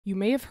You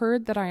may have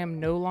heard that I am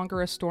no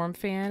longer a Storm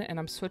fan and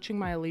I'm switching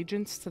my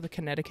allegiance to the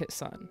Connecticut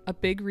Sun. A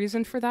big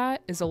reason for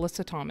that is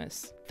Alyssa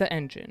Thomas, the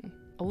engine.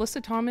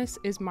 Alyssa Thomas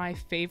is my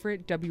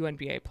favorite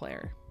WNBA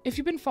player. If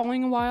you've been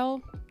following a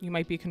while, you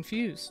might be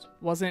confused.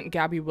 Wasn't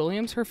Gabby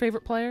Williams her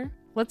favorite player?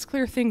 Let's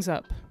clear things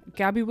up.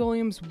 Gabby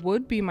Williams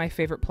would be my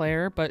favorite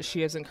player, but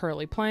she isn't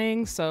currently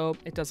playing, so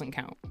it doesn't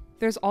count.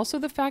 There's also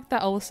the fact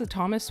that Alyssa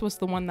Thomas was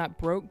the one that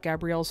broke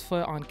Gabrielle's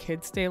foot on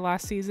Kids Day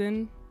last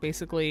season,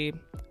 basically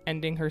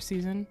ending her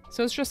season.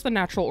 So it's just the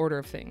natural order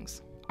of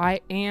things.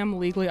 I am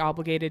legally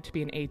obligated to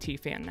be an AT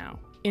fan now.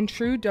 In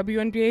true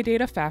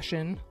WNBADATA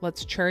fashion,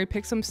 let's cherry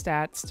pick some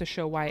stats to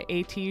show why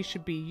AT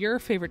should be your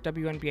favorite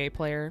WNBA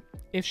player,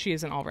 if she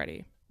isn't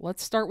already.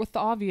 Let's start with the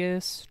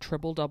obvious,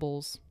 triple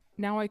doubles.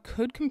 Now I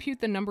could compute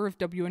the number of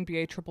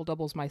WNBA triple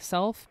doubles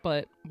myself,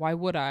 but why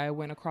would I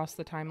when Across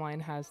the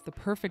Timeline has the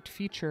perfect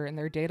feature in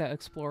their data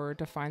explorer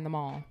to find them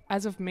all?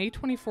 As of May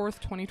 24th,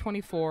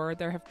 2024,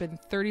 there have been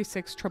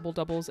 36 triple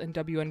doubles in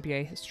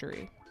WNBA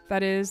history.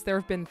 That is, there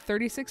have been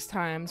 36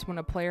 times when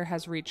a player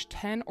has reached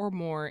 10 or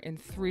more in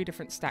 3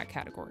 different stat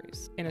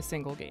categories in a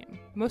single game.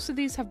 Most of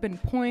these have been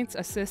points,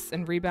 assists,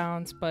 and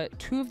rebounds, but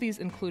 2 of these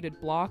included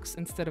blocks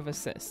instead of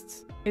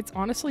assists. It's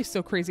honestly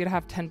so crazy to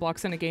have 10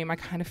 blocks in a game, I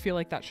kind of feel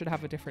like that should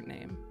have a different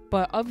name.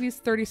 But of these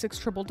 36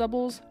 triple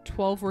doubles,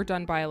 12 were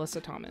done by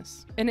Alyssa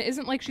Thomas. And it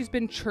isn't like she's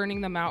been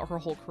churning them out her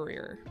whole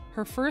career.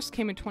 Her first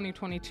came in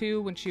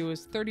 2022 when she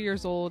was 30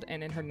 years old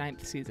and in her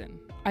 9th season.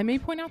 I may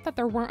point out that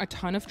there weren't a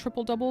ton of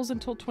triple doubles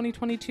until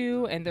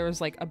 2022, and there was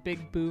like a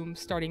big boom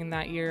starting in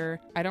that year.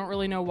 I don't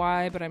really know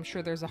why, but I'm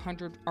sure there's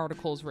 100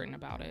 articles written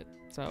about it.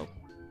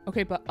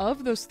 Okay, but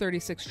of those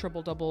 36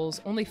 triple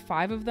doubles, only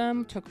 5 of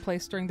them took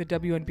place during the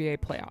WNBA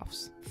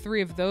playoffs.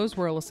 3 of those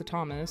were Alyssa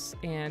Thomas,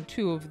 and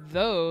 2 of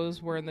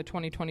those were in the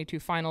 2022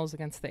 finals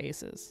against the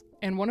Aces.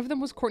 And one of them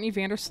was Courtney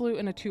Vandersloot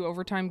in a 2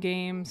 overtime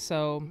game,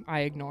 so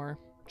I ignore.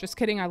 Just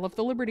kidding, I love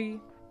the Liberty.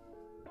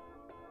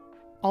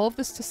 All of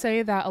this to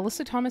say that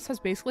Alyssa Thomas has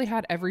basically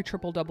had every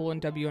triple-double in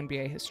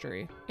WNBA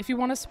history. If you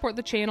want to support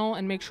the channel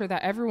and make sure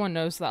that everyone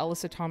knows that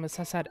Alyssa Thomas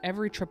has had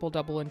every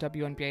triple-double in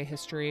WNBA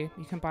history,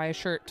 you can buy a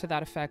shirt to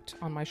that effect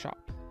on my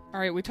shop.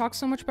 Alright, we talk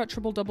so much about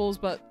triple-doubles,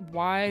 but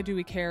why do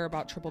we care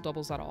about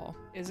triple-doubles at all?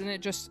 Isn't it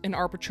just an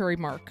arbitrary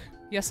mark?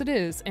 Yes, it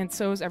is, and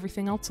so is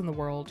everything else in the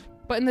world.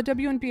 But in the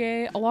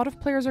WNBA, a lot of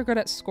players are good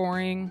at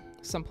scoring,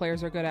 some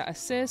players are good at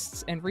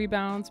assists and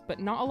rebounds, but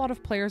not a lot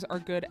of players are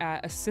good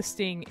at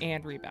assisting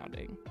and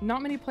rebounding.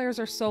 Not many players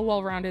are so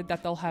well-rounded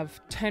that they'll have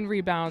 10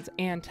 rebounds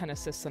and 10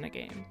 assists in a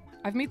game.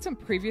 I've made some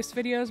previous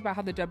videos about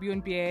how the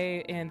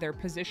WNBA and their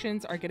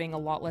positions are getting a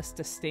lot less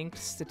distinct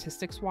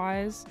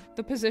statistics-wise.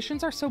 The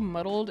positions are so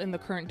muddled in the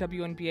current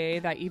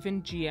WNBA that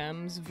even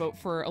GMs vote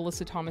for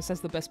Alyssa Thomas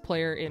as the best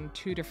player in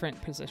 2 different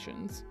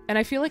positions. And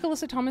I feel like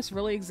Alyssa Thomas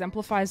really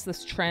exemplifies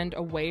this trend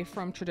away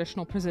from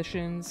traditional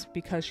positions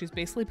because she's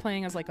basically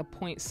playing as like a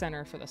point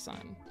center for the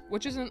Sun,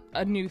 which isn't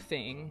a new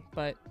thing,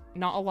 but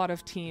not a lot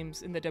of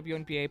teams in the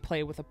WNBA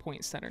play with a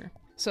point center.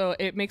 So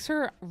it makes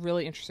her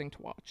really interesting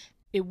to watch.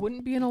 It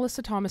wouldn't be an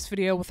Alyssa Thomas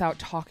video without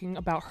talking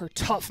about her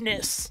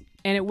toughness.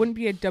 And it wouldn't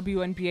be a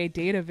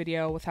WNBADATA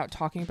video without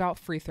talking about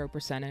free throw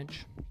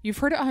percentage. You've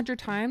heard it 100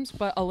 times,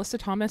 but Alyssa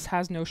Thomas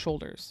has no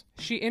shoulders.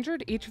 She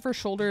injured each of her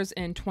shoulders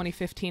in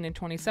 2015 and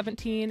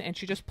 2017, and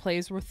she just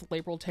plays with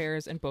labral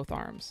tears in both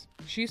arms.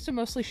 She used to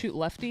mostly shoot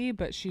lefty,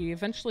 but she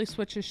eventually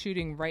switches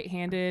shooting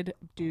right-handed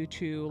due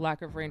to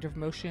lack of range of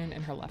motion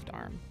in her left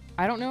arm.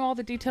 I don't know all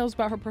the details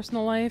about her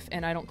personal life,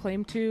 and I don't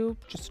claim to,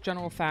 just a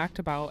general fact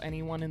about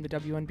anyone in the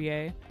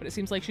WNBA, but it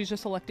seems like she's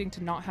just electing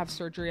to not have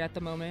surgery at the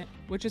moment,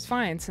 which is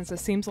fine since it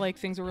seems like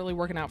things are really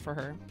working out for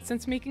her.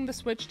 Since making the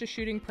switch to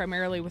shooting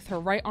primarily with her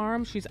right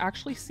arm, she's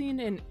actually seen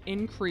an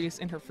increase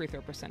in her free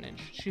throw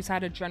percentage. She's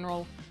had a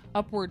general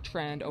upward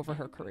trend over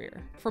her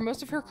career. For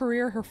most of her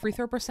career, her free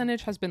throw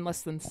percentage has been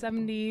less than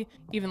 70,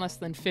 even less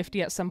than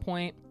 50 at some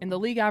point, and the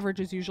league average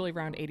is usually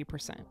around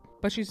 80%.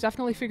 But she's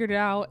definitely figured it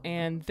out,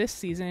 and this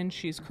season,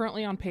 she's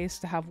currently on pace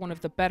to have one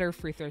of the better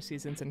free throw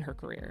seasons in her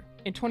career.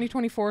 In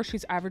 2024,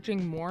 she's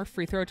averaging more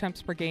free throw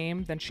attempts per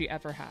game than she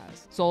ever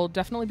has. So I'll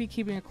definitely be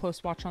keeping a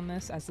close watch on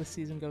this as the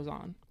season goes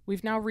on.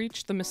 We've now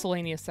reached the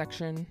miscellaneous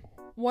section.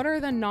 What are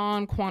the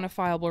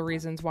non-quantifiable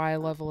reasons why I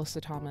love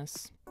Alyssa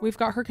Thomas? We've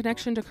got her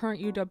connection to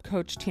current UW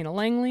coach Tina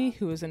Langley,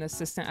 who was an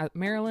assistant at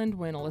Maryland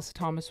when Alyssa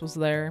Thomas was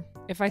there.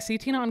 If I see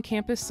Tina on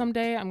campus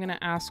someday, I'm going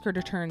to ask her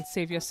to turn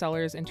Savia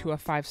Sellers into a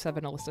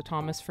 5'7" Alyssa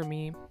Thomas for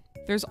me.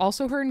 There's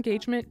also her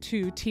engagement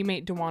to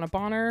teammate Dewana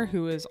Bonner,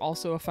 who is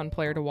also a fun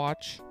player to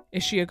watch.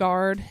 Is she a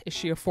guard? Is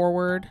she a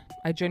forward?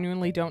 I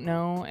genuinely don't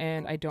know,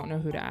 and I don't know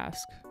who to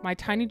ask. My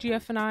tiny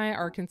GF and I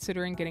are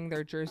considering getting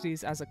their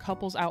jerseys as a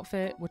couple's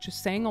outfit, which is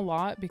saying a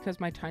lot because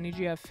my tiny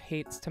GF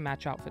hates to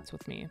match outfits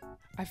with me.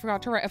 I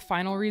forgot to write a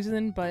final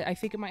reason, but I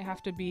think it might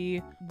have to be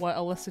what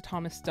Alyssa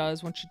Thomas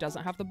does when she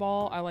doesn't have the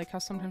ball. I like how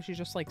sometimes she's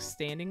just like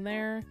standing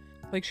there.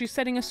 Like she's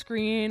setting a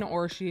screen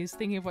or she's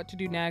thinking of what to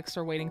do next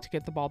or waiting to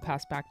get the ball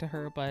passed back to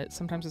her, but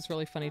sometimes it's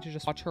really funny to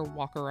just watch her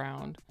walk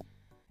around.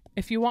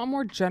 If you want a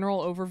more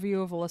general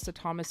overview of Alyssa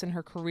Thomas and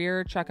her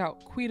career, check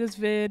out Quita's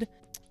vid.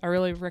 I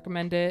really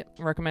recommend it.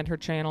 I recommend her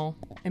channel.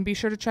 And be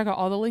sure to check out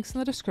all the links in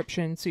the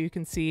description so you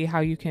can see how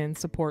you can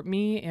support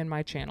me and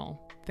my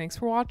channel. Thanks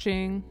for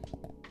watching.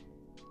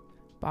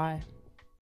 Bye.